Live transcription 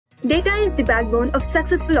Data is the backbone of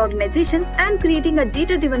successful organization, and creating a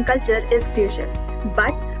data-driven culture is crucial.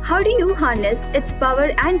 But how do you harness its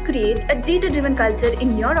power and create a data-driven culture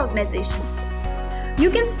in your organization?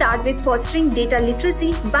 You can start with fostering data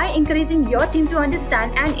literacy by encouraging your team to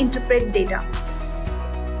understand and interpret data.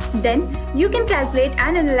 Then, you can calculate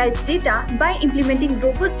and analyze data by implementing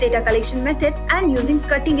robust data collection methods and using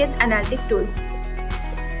cutting-edge analytic tools.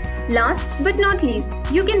 Last but not least,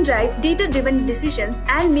 you can drive data-driven decisions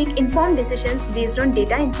and make informed decisions based on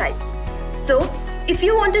data insights. So, if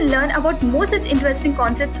you want to learn about more such interesting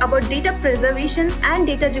concepts about data preservation and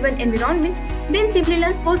data-driven environment, then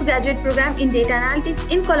Simplilearn's postgraduate program in data analytics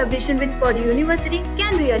in collaboration with Purdue University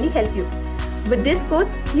can really help you. With this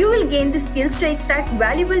course, you will gain the skills to extract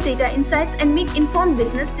valuable data insights and make informed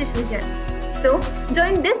business decisions. So,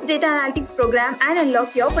 join this data analytics program and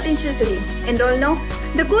unlock your potential today. Enroll now.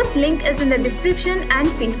 The course link is in the description and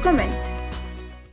pinned comment.